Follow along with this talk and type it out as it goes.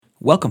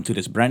Welcome to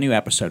this brand new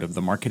episode of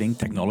the Marketing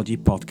Technology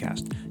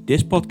Podcast.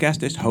 This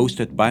podcast is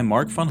hosted by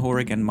Mark van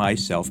Horik and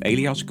myself,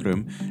 Elias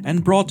Krum,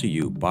 and brought to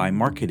you by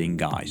Marketing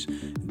Guys,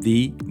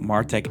 the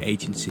Martech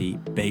agency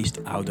based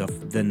out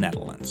of the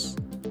Netherlands.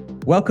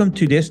 Welcome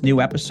to this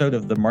new episode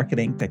of the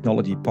Marketing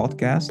Technology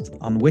Podcast,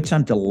 on which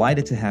I'm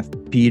delighted to have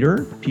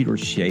Peter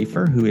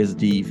Schaefer, who is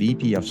the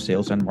VP of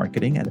Sales and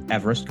Marketing at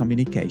Everest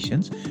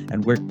Communications.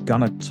 And we're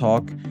going to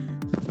talk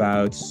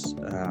about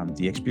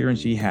the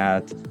experience he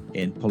had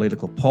in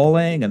political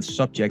polling, and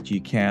subject you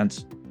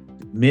can't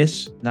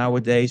miss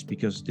nowadays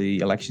because the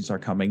elections are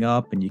coming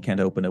up and you can't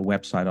open a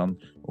website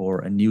or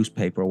a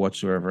newspaper or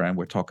whatsoever. And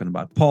we're talking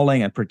about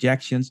polling and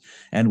projections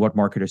and what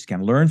marketers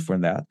can learn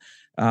from that.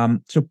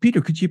 So Peter,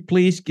 could you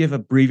please give a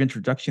brief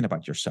introduction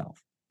about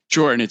yourself?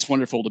 Sure, and it's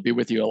wonderful to be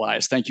with you,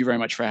 Elias. Thank you very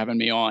much for having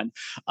me on.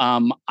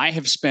 I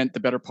have spent the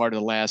better part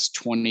of the last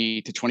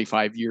 20 to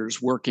 25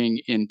 years working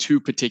in two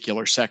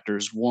particular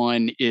sectors.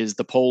 One is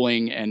the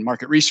polling and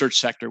market research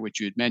sector, which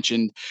you had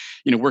mentioned,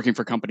 working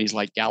for companies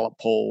like Gallup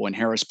Poll and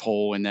Harris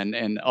Poll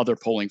and other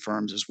polling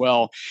firms as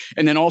well.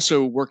 And then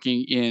also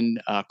working in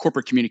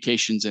corporate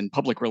communications and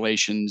public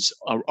relations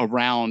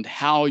around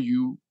how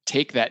you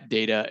take that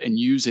data and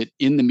use it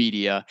in the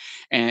media,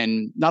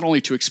 and not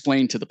only to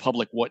explain to the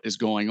public what is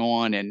going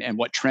on and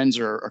what trends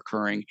are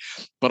occurring,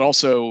 but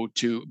also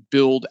to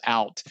build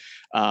out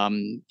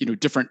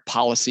different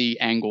policy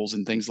angles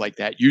and things like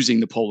that using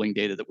the polling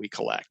data that we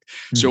collect.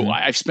 Mm-hmm. So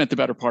I've spent the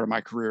better part of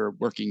my career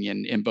working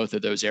in both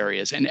of those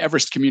areas. And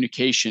Everest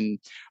Communication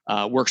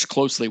works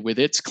closely with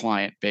its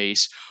client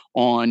base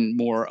on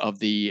more of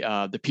the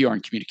PR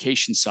and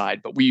communication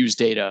side, but we use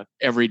data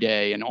every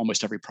day in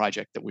almost every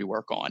project that we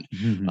work on.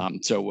 Mm-hmm.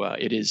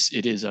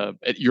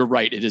 You're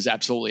right. It is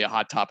absolutely a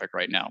hot topic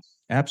right now.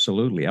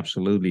 Absolutely.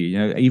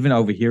 Even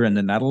over here in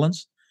the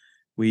Netherlands,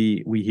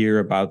 we hear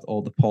about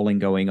all the polling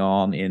going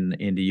on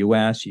in the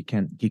US. You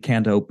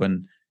can't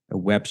open a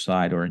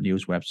website or a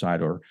news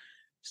website or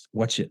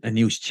watch a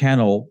news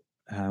channel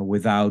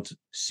without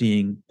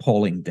seeing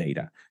polling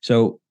data.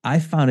 So I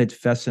found it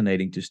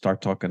fascinating to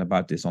start talking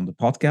about this on the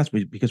podcast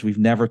because we've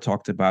never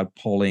talked about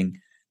polling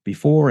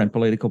before and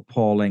political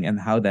polling and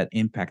how that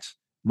impacts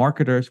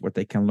marketers, what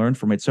they can learn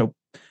from it. So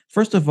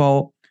first of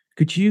all,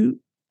 could you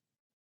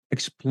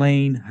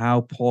explain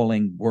how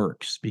polling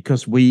works?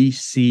 Because we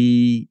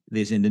see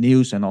this in the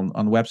news and on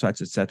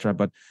websites, etc.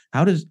 But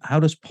how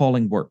does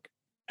polling work?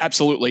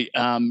 Absolutely.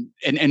 And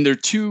there are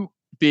two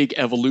big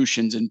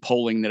evolutions in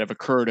polling that have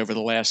occurred over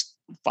the last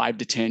 5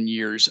 to 10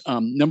 years.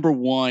 Number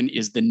one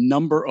is the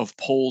number of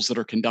polls that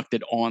are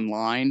conducted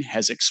online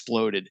has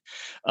exploded.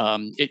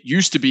 It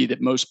used to be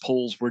that most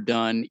polls were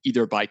done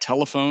either by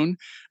telephone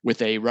with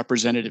a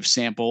representative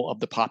sample of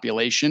the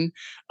population.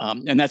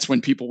 And that's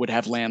when people would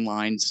have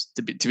landlines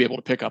to be able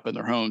to pick up in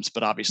their homes.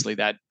 But obviously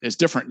that is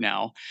different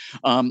now.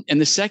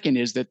 And the second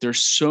is that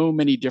there's so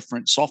many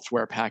different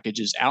software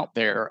packages out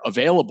there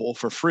available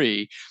for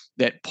free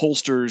that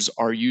pollsters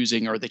are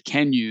using or they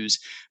can use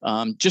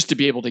just to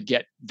be able to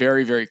get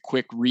very, very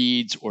quick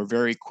reads or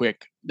very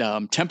quick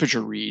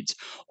temperature reads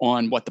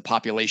on what the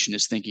population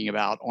is thinking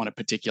about on a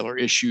particular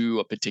issue,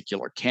 a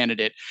particular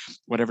candidate,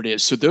 whatever it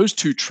is. So those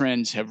two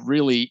trends have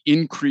really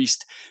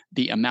increased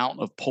the amount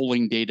of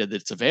polling data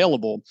that's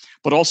available,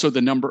 but also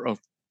the number of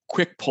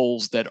quick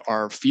polls that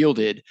are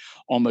fielded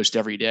almost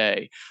every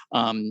day.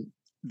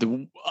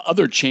 The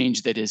other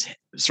change that has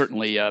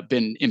certainly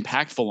been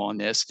impactful on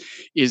this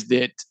is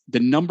that the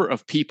number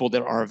of people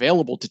that are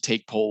available to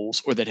take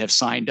polls or that have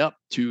signed up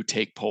to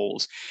take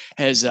polls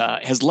has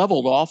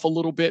leveled off a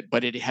little bit,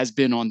 but it has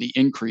been on the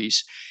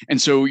increase.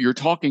 And so you're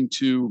talking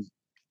to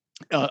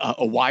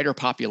a wider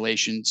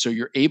population, so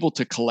you're able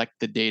to collect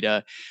the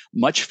data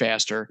much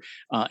faster.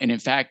 And in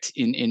fact,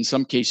 in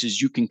some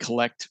cases, you can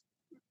collect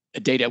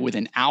data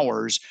within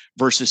hours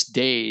versus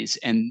days,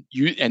 and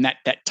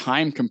that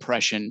time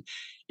compression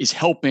is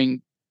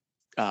helping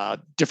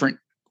different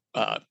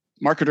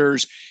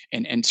marketers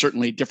and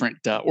certainly different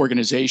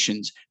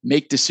organizations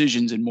make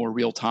decisions in more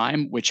real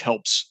time, which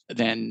helps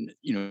then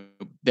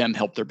them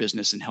help their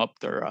business and help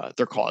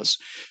their cause.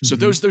 So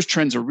those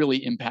trends are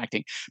really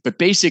impacting. But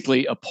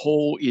basically, a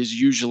poll is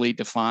usually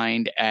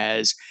defined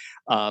as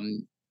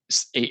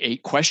a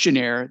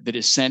questionnaire that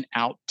is sent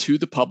out to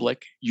the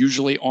public,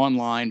 usually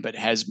online, but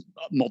has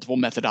multiple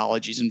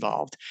methodologies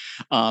involved.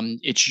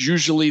 It's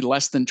usually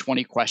less than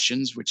 20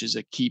 questions, which is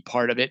a key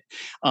part of it.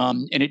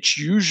 And it's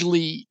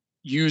usually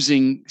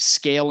using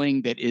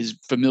scaling that is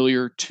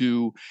familiar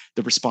to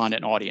the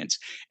respondent audience.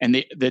 And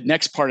the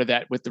next part of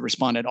that with the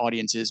respondent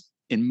audience is,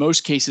 in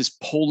most cases,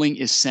 polling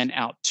is sent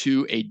out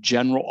to a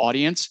general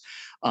audience.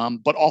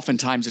 But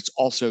oftentimes it's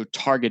also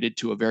targeted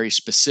to a very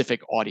specific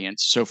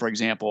audience. So, for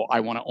example, I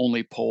want to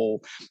only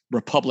poll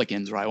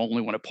Republicans, or I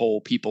only want to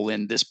poll people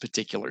in this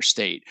particular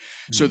state.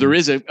 Mm-hmm. So there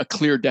is a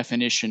clear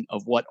definition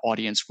of what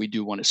audience we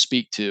do want to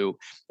speak to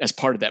as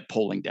part of that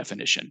polling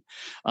definition.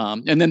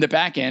 And then the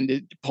back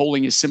end,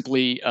 polling is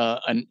simply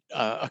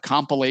a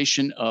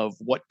compilation of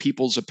what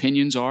people's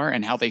opinions are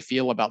and how they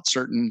feel about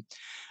certain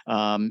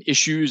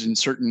issues and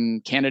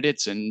certain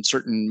candidates and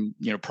certain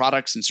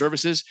products and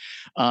services,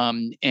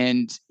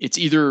 and it's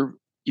either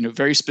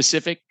very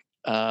specific.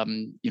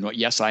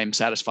 Yes, I am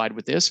satisfied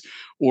with this,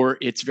 or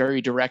it's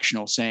very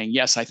directional, saying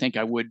yes, I think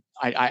I would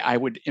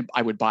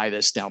buy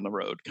this down the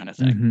road, kind of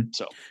thing. Hmm.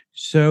 So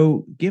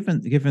So,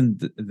 given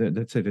the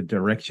let's say the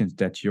directions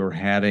that you're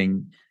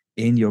heading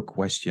in your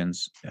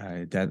questions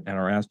that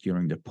are asked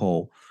during the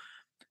poll,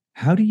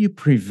 how do you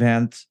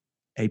prevent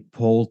a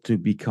poll to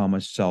become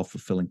a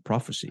self-fulfilling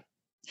prophecy?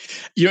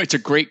 It's a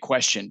great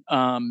question.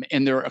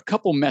 And there are a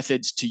couple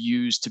methods to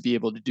use to be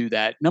able to do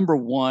that. Number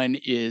one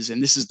is,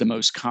 and this is the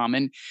most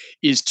common,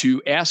 is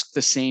to ask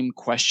the same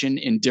question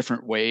in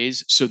different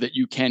ways so that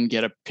you can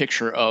get a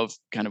picture of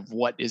kind of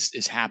what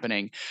is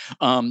happening.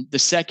 The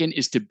second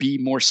is to be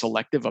more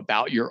selective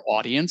about your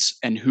audience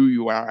and who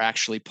you are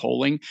actually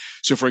polling.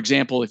 So, for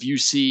example, if you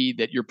see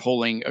that you're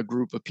polling a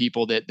group of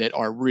people that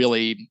are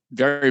really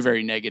very,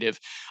 very negative,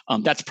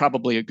 that's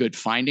probably a good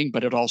finding,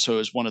 but it also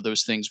is one of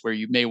those things where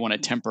you may want to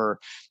temper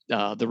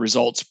the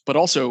results, but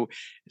also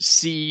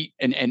see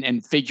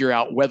and figure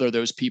out whether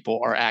those people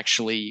are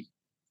actually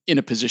in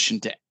a position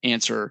to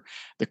answer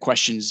the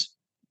questions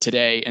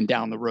today and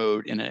down the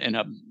road in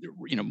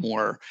a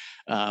more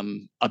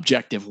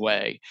objective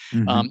way.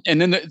 Hmm. And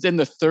then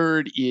the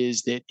third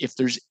is that if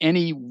there's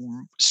any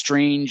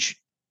strange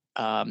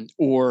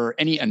or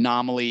any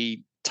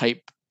anomaly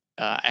type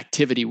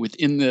activity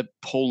within the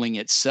polling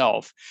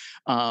itself,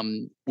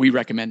 we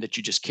recommend that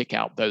you just kick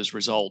out those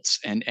results,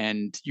 and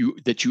you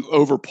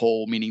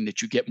overpoll, meaning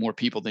that you get more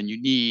people than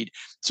you need,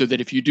 so that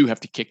if you do have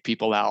to kick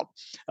people out,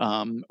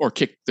 or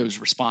kick those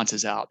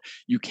responses out,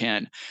 you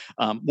can.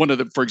 One of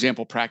the, for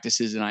example,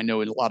 practices, and I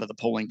know in a lot of the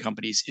polling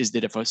companies, is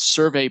that if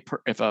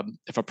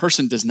if a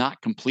person does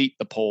not complete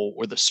the poll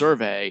or the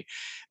survey,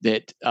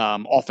 that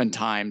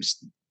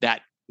oftentimes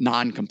that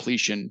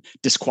non-completion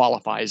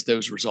disqualifies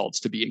those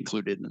results to be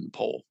included in the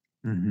poll.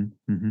 Hmm.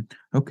 Hmm.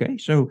 Okay,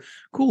 so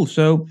cool.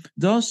 So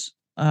does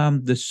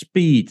the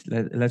speed,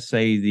 let's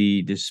say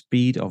the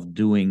speed of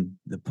doing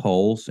the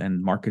polls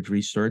and market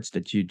research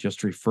that you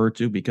just referred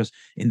to, because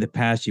in the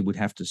past you would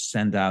have to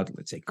send out,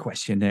 let's say,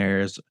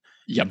 questionnaires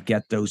Yep, and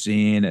get those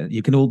in.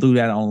 You can all do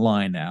that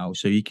online now,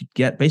 so you could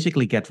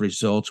basically get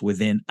results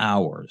within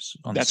hours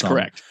on that's some.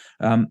 correct.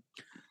 Um,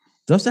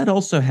 does that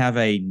also have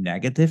a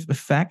negative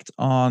effect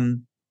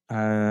on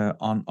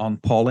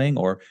polling,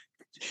 or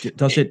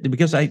does it?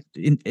 Because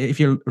if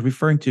you're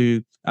referring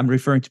to, I'm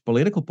referring to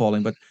political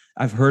polling, but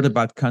I've heard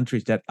about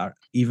countries that are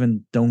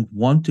even don't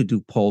want to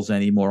do polls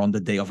anymore on the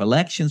day of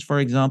elections, for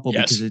example,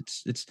 because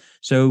Yes. it's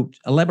so.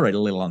 Elaborate a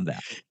little on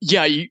that.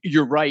 Yeah,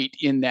 you're right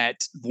in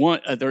that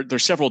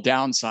there's several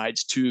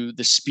downsides to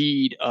the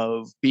speed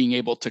of being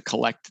able to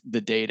collect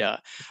the data,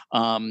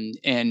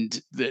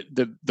 and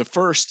the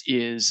first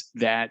is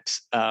that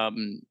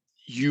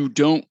you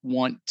don't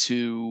want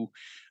to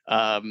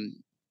um,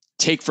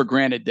 take for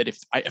granted that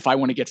if I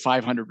want to get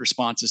 500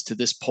 responses to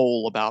this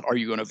poll about are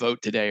you going to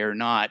vote today or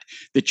not,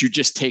 that you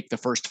just take the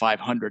first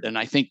 500, and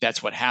I think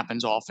that's what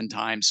happens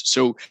oftentimes.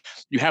 So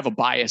you have a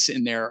bias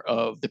in there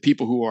of the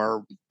people who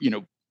are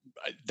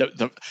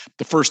the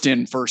first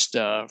in first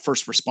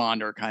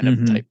responder kind of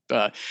Hmm.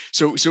 type,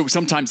 so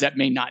sometimes that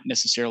may not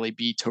necessarily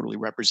be totally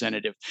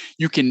representative.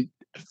 You can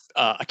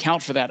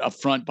account for that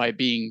upfront by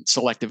being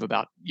selective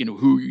about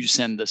who you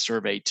send the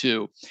survey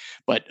to,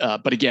 but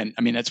again,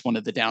 I mean, that's one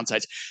of the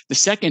downsides. The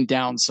second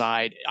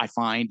downside I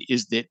find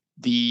is that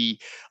the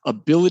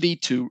ability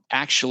to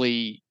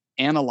actually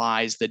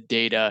analyze the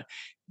data,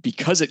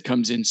 because it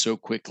comes in so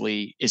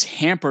quickly, is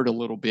hampered a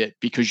little bit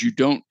because you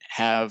don't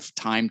have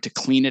time to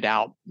clean it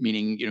out,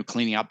 meaning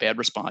cleaning out bad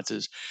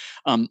responses.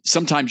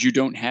 Sometimes you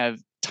don't have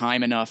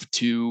time enough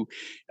to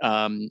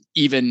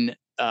even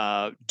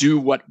do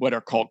what are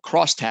called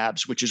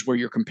crosstabs, which is where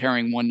you're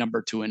comparing one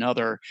number to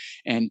another,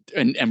 and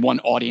one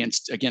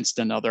audience against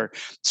another.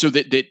 So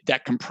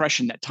that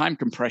compression, that time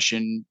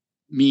compression,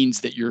 means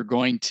that you're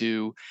going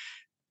to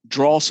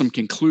draw some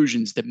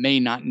conclusions that may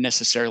not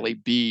necessarily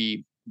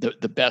be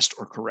the best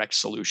or correct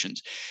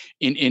solutions.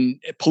 In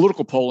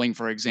political polling,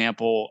 for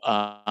example,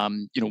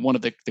 one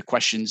of the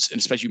questions, and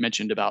especially you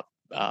mentioned about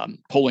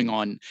polling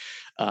on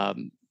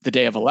the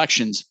day of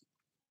elections,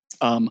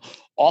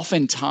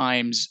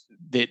 oftentimes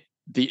that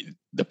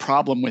the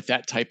problem with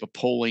that type of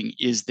polling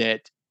is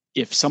that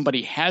if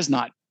somebody has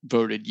not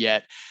voted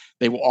yet,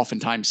 they will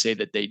oftentimes say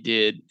that they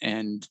did,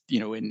 and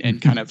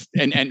and kind of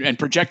and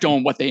project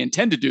on what they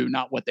intend to do,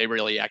 not what they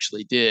really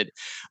actually did.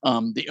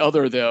 The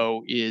other,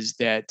 though, is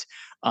that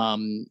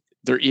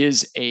there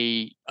is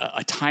a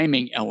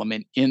timing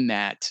element in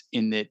that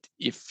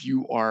if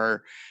you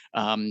are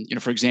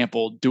for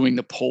example, doing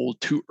the poll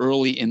too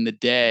early in the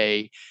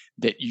day,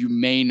 that you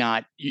may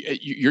not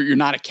you're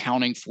not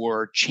accounting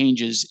for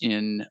changes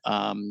in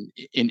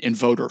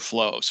voter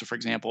flow. So, for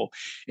example,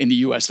 in the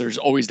U.S., there's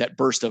always that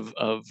burst of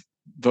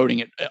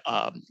voting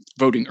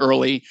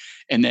early,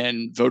 and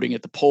then voting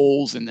at the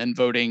polls, and then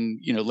voting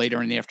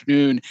later in the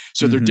afternoon.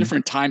 So there are Hmm.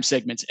 different time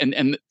segments,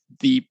 and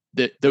the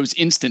those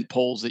instant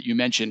polls that you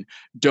mentioned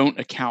don't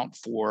account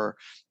for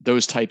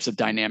those types of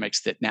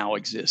dynamics that now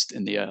exist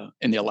in the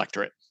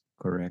electorate.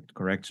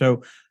 Correct.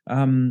 So,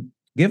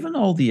 given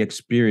all the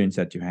experience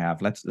that you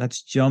have,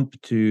 let's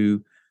jump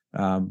to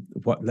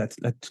let's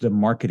to the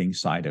marketing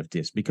side of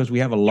this, because we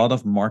have a lot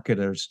of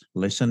marketers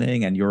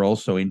listening, and you're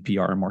also in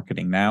PR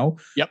marketing now.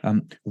 Yep.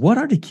 What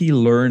are the key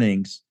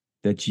learnings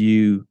that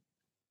you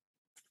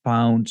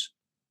found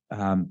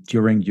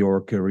during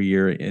your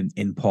career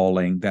in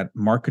polling that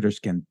marketers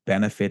can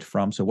benefit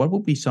from? So, what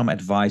would be some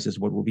advices?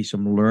 What would be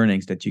some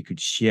learnings that you could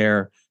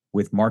share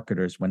with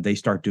marketers when they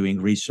start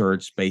doing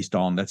research based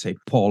on, let's say,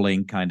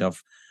 polling kind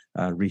of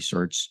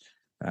research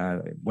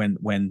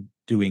when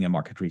doing a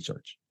market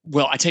research?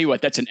 Well, I tell you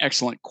what, that's an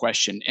excellent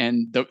question.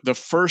 And the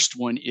first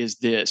one is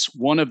this: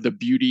 one of the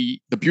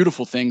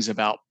beautiful things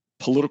about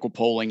political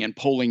polling and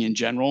polling in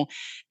general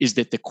is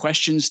that the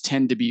questions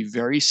tend to be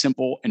very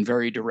simple and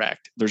very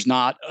direct. There's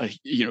not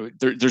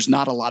there's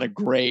not a lot of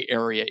gray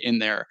area in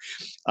there.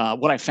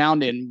 What I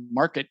found in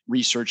market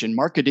research and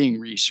marketing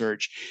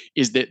research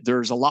is that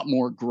there's a lot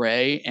more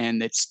gray,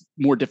 and it's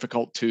more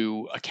difficult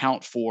to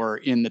account for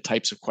in the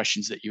types of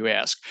questions that you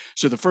ask.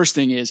 So the first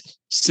thing is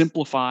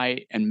simplify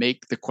and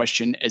make the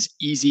question as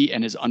easy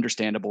and as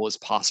understandable as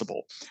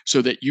possible,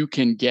 so that you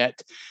can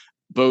get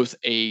both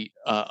a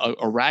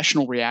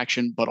rational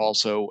reaction, but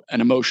also an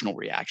emotional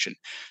reaction.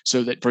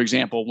 So that, for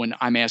example, when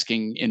I'm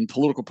asking in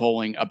political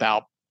polling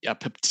about a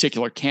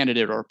particular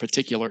candidate or a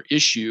particular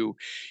issue,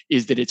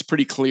 is that it's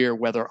pretty clear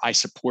whether I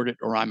support it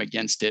or I'm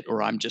against it,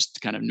 or I'm just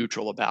kind of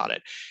neutral about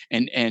it.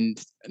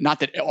 And not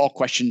that all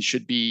questions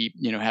should be,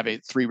 have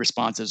 3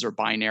 responses or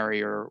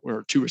binary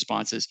or 2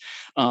 responses,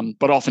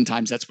 but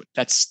oftentimes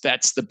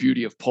that's the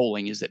beauty of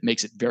polling, is it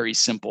makes it very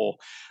simple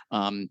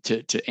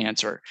to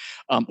answer.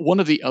 One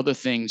of the other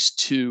things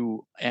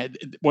too,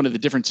 one of the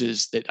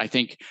differences that I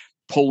think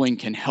polling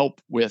can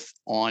help with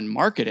on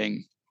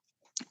marketing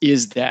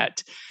is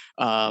that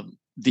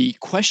the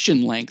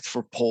question length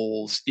for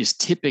polls is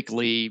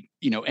typically,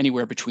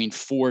 anywhere between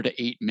 4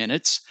 to 8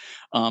 minutes.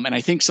 And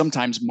I think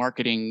sometimes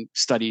marketing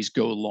studies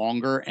go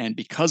longer. And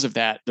because of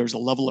that, there's a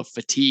level of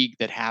fatigue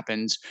that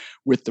happens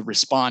with the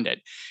respondent.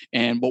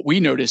 And what we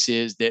notice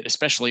is that,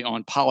 especially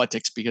on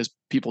politics, because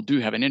people do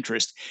have an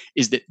interest,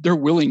 is that they're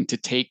willing to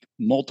take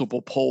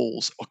multiple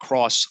polls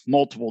across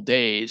multiple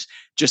days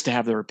just to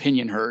have their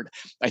opinion heard.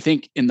 I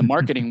think in the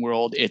marketing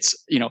world, it's,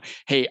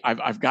 hey,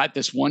 I've got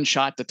this one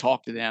shot to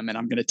talk to them, and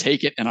I'm going to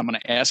take it, and I'm going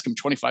to ask them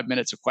 25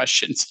 minutes of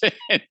questions.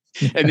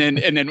 and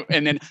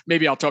then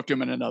maybe I'll talk to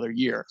them in another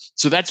year.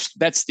 So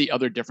that's the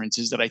other difference,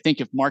 is that I think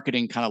if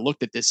marketing kind of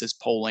looked at this as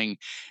polling,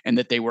 and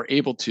that they were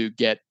able to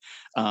get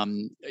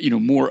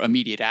more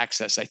immediate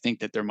access, I think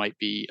that there might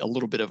be a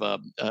little bit of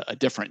a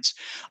difference.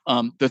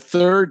 The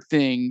third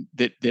thing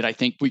that I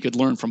think we could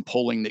learn from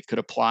polling that could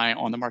apply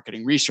on the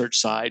marketing research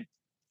side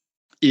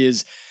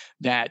is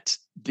that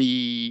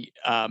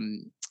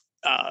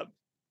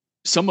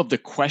some of the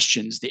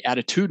questions, the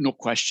attitudinal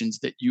questions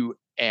that you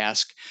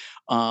ask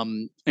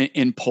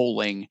in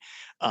polling,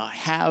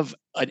 have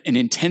an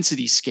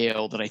intensity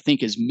scale that I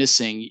think is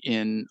missing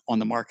on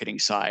the marketing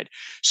side.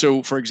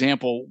 So, for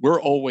example,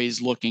 we're always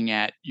looking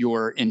at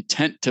your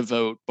intent to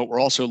vote, but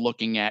we're also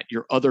looking at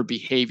your other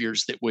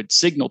behaviors that would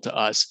signal to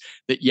us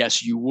that,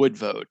 yes, you would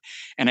vote.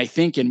 And I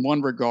think in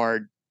one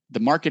regard, the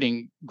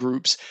marketing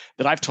groups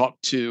that I've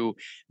talked to,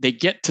 they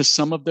get to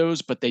some of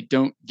those, but they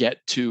don't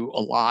get to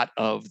a lot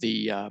of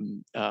the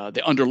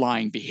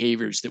underlying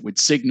behaviors that would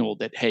signal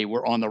that, hey,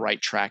 we're on the right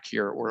track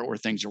here, or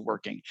things are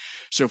working.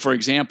 So, for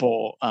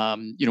example,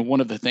 one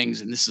of the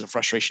things, and this is a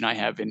frustration I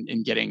have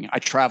in getting, I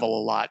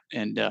travel a lot,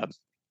 and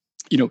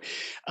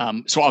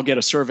so I'll get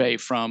a survey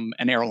from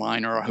an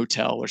airline or a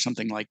hotel or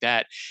something like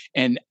that,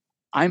 and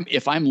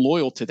if I'm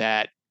loyal to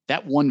that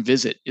one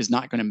visit is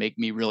not going to make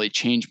me really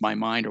change my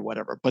mind or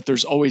whatever. But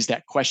there's always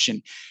that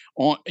question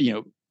on,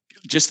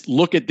 just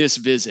look at this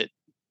visit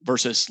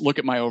versus look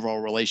at my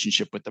overall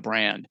relationship with the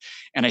brand.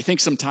 And I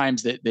think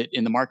sometimes that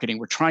in the marketing,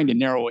 we're trying to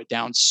narrow it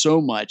down so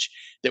much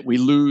that we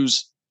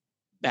lose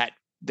the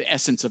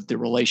essence of the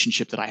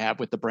relationship that I have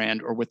with the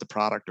brand or with the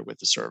product or with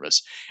the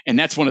service. And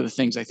that's one of the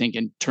things I think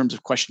in terms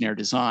of questionnaire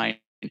design,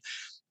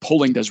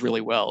 polling does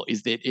really well,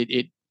 is that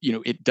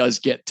it does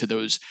get to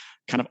those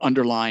kind of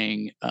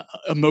underlying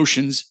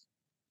emotions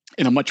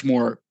in a much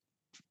more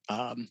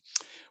in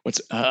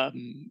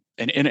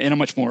a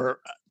much more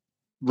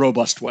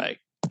robust way.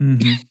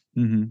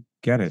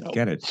 Get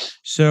it.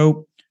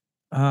 So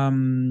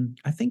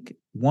I think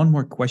one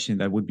more question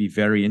that would be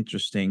very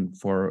interesting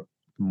for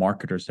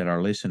marketers that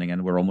are listening,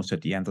 and we're almost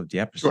at the end of the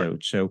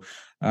episode. Sure.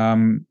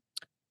 So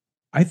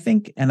I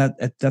think, and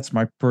that's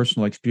my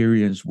personal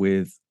experience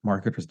with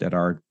marketers that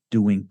are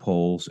doing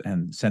polls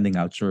and sending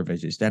out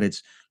surveys, is that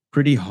it's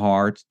pretty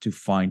hard to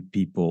find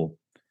people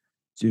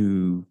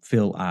to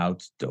fill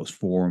out those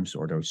forms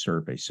or those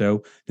surveys.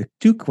 So the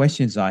 2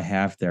 questions I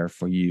have there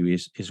for you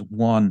is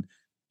one,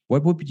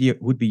 what would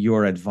be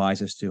your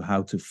advice as to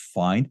how to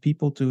find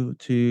people to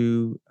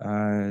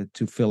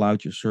fill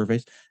out your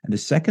surveys? And the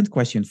second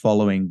question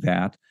following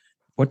that,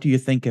 what do you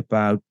think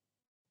about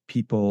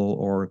people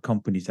or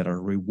companies that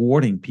are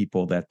rewarding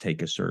people that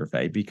take a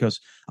survey? Because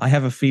I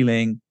have a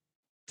feeling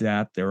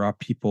that there are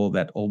people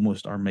that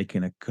almost are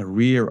making a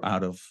career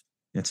out of,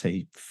 let's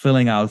say,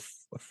 filling out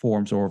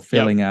forms or Yep.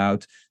 filling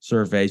out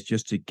surveys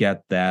just to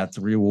get that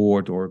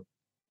reward or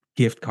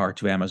gift card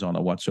to Amazon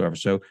or whatsoever.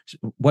 So,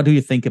 what do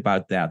you think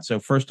about that? So,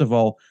 first of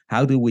all,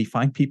 how do we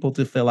find people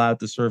to fill out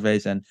the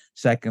surveys? And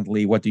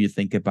secondly, what do you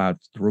think about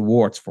the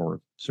rewards for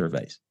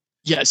surveys?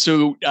 Yeah.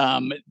 So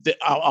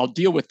I'll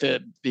deal with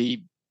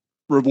the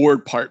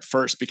reward part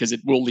first because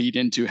it will lead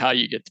into how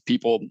you get the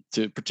people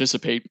to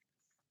participate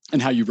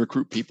and how you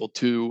recruit people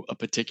to a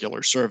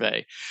particular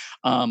survey.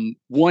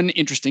 One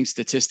interesting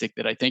statistic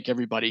that I think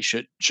everybody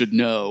should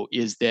know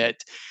is that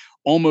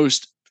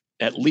almost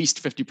at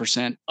least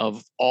 50%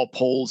 of all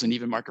polls and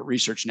even market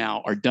research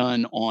now are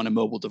done on a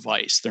mobile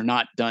device. They're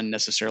not done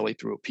necessarily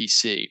through a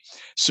PC.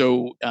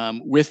 So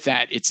with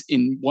that, it's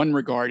in one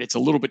regard, it's a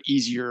little bit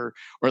easier,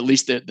 or at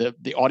least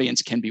the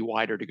audience can be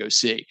wider to go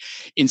see.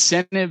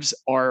 Incentives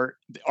are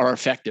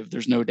effective.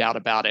 There's no doubt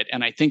about it.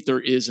 And I think there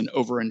is an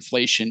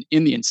overinflation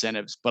in the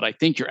incentives, but I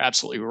think you're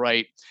absolutely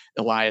right,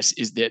 Elias,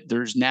 is that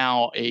there's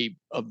now a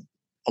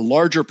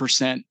larger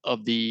percent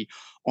of the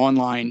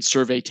online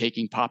survey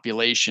taking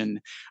population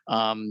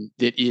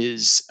that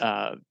is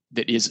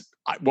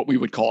what we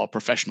would call a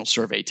professional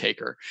survey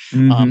taker.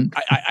 Mm-hmm.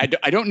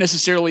 I don't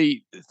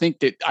necessarily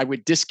think that I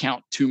would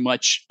discount too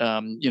much,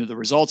 the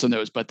results on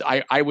those, but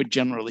I would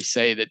generally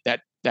say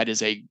that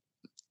is a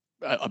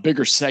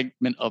bigger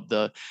segment of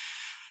the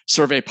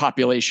survey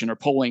population or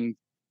polling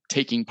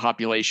taking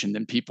population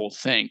than people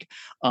think.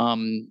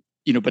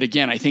 But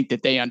again, I think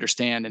that they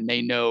understand and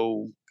they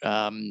know,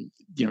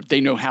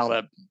 they know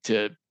how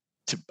to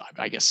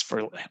I guess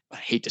I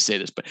hate to say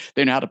this, but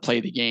they know how to play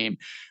the game.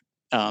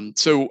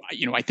 So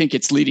I think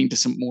it's leading to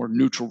some more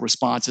neutral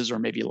responses or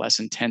maybe less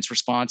intense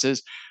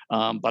responses.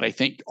 But I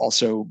think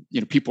also,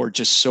 people are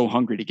just so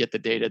hungry to get the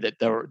data that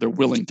they're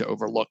willing to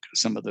overlook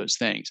some of those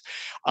things.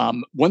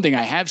 One thing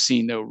I have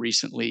seen though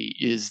recently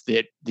is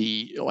that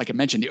like I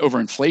mentioned, the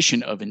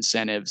overinflation of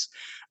incentives,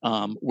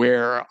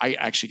 where I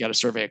actually got a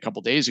survey a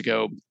couple days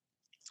ago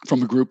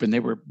from a group, and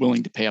they were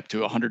willing to pay up to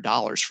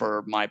 $100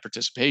 for my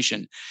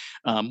participation,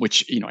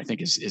 which I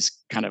think is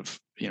kind of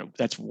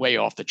that's way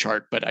off the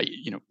chart. But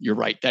you're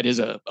right, that is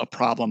a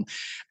problem.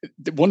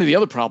 One of the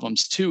other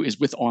problems too is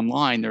with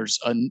online. There's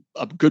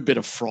a good bit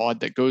of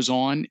fraud that goes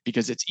on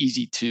because it's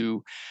easy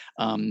to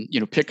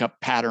pick up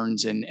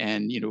patterns and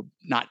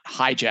not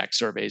hijack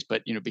surveys,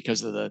 but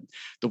because of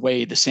the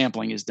way the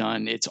sampling is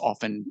done, it's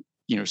often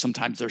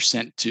sometimes they're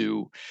sent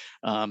to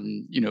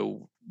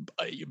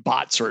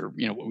bots or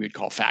what we would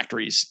call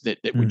factories that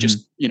would Mm-hmm.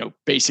 just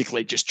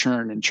basically just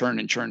churn and churn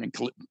and churn and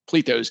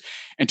complete those.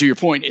 And to your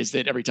point is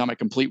that every time I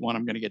complete one,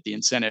 I'm going to get the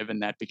incentive,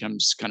 and that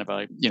becomes kind of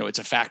a it's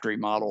a factory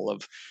model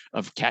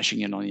of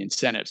cashing in on the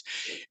incentives.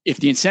 If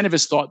the incentive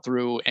is thought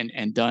through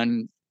and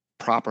done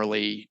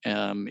properly,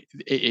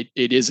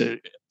 it is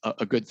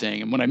a good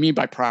thing. And what I mean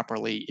by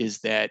properly is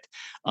that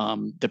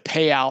the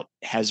payout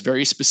has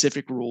very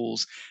specific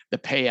rules. The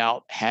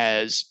payout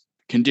has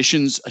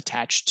conditions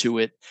attached to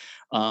it,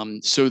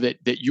 so that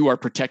you are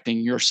protecting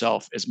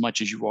yourself as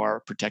much as you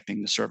are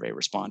protecting the survey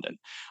respondent.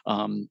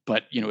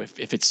 But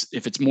if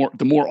it's more,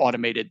 the more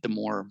automated, the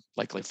more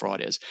likely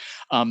fraud is.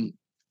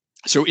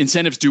 So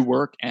incentives do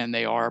work, and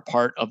they are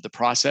part of the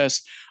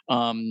process.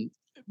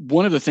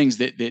 One of the things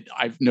that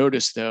I've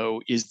noticed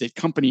though is that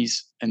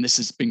companies, and this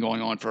has been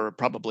going on for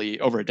probably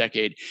over a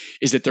decade,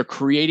 is that they're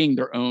creating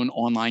their own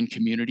online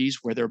communities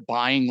where they're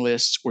buying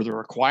lists or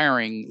they're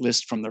acquiring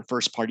lists from their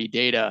first party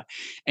data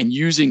and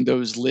using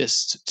those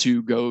lists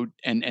to go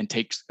and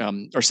take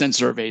or send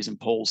surveys and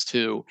polls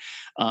to,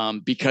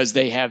 because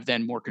they have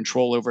then more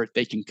control over it.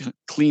 They can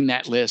clean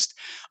that list.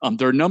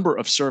 There are a number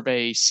of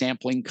survey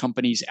sampling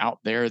companies out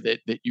there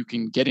that you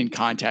can get in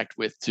contact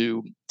with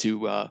to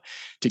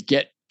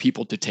get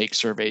people to take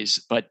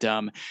surveys, but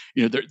there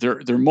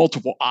are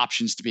multiple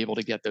options to be able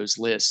to get those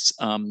lists.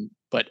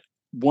 But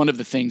one of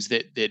the things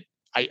that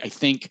I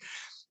think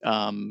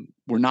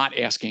we're not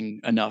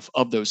asking enough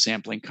of those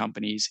sampling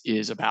companies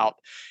is about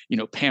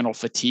panel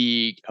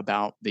fatigue,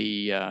 about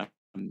the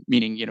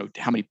meaning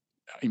how many.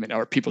 I mean,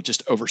 are people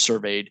just over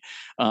surveyed?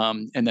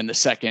 And then the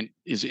second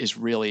is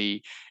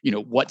really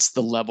what's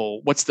the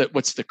level, what's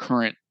the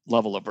current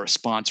level of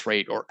response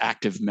rate or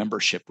active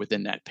membership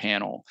within that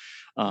panel.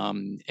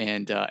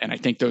 And I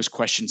think those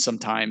questions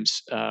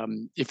sometimes,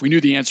 if we knew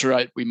the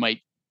answer, we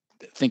might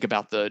think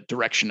about the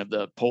direction of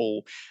the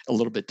poll a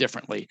little bit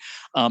differently.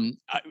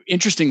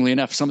 Interestingly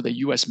enough, some of the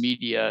U.S.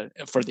 media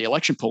for the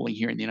election polling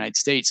here in the United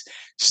States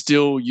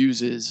still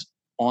uses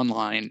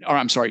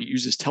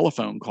uses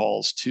telephone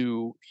calls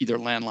to either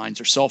landlines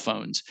or cell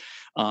phones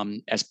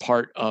as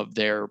part of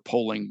their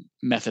polling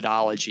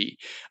methodology.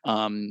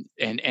 And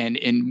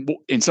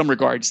in some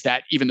regards,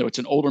 that even though it's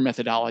an older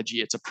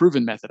methodology, it's a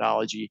proven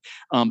methodology.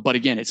 But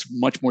again, it's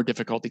much more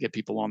difficult to get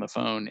people on the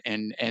phone,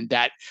 and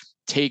that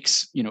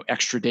takes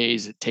extra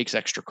days. It takes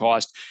extra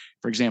cost.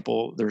 For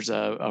example, there's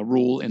a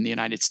rule in the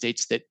United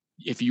States that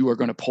if you are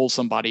going to poll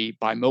somebody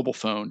by mobile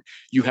phone,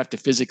 you have to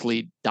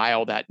physically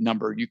dial that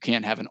number. You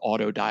can't have an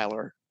auto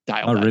dialer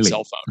dial that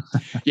cell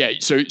phone. Yeah.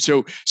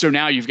 So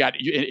now you've got,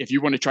 if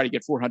you want to try to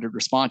get 400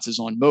 responses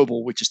on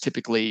mobile, which is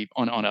typically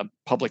on a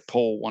public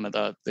poll, one of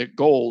the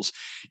goals,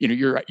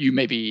 you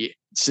may be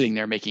sitting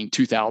there making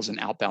 2,000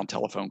 outbound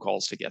telephone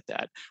calls to get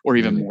that, or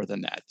even more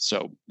than that.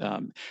 So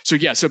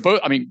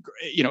both,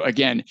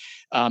 again,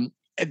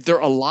 there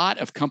are a lot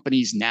of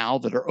companies now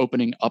that are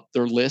opening up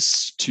their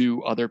lists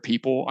to other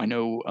people. I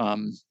know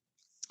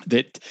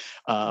that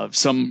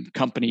some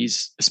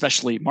companies,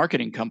 especially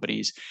marketing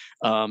companies,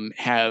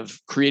 have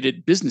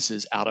created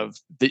businesses out of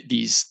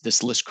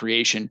this list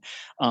creation.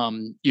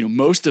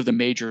 Most of the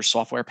major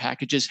software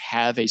packages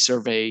have a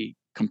survey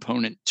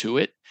component to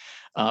it,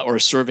 or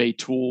a survey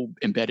tool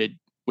embedded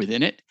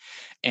within it.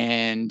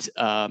 And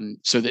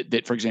so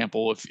that, for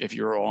example, if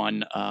you're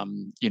on a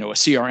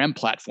CRM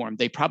platform,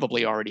 they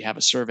probably already have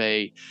a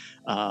survey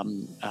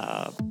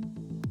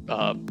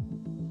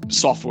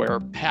software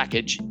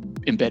package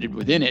embedded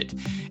within it,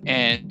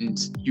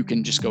 and you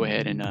can just go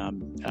ahead and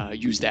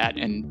use that,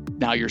 and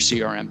now your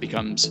CRM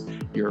becomes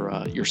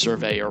your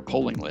survey or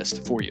polling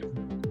list for you.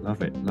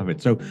 Love it.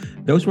 So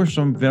those were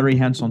some very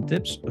hands-on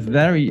tips.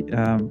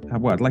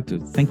 I'd like to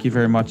thank you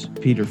very much,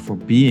 Peter, for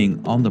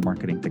being on the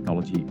Marketing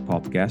Technology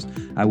Podcast.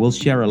 I will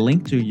share a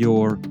link to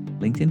your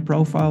LinkedIn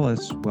profile,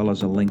 as well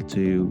as a link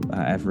to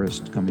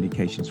Everest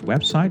Communications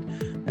website.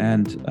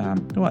 And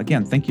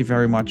again, thank you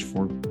very much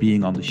for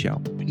being on the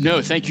show.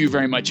 No, thank you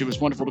very much. It was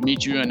wonderful to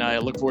meet you, and I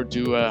look forward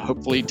to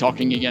hopefully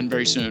talking again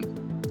very soon.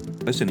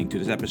 Listening to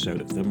this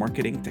episode of the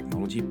Marketing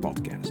Technology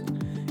Podcast.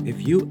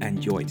 If you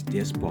enjoyed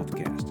this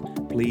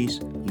podcast,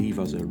 please leave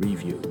us a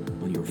review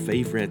on your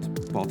favorite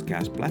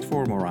podcast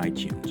platform or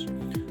iTunes.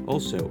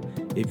 Also,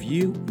 if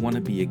you want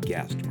to be a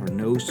guest or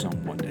know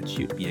someone that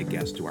should be a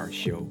guest to our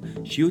show,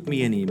 shoot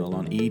me an email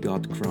on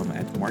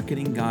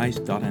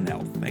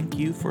e.crum@marketingguys.nl. Thank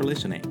you for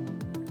listening.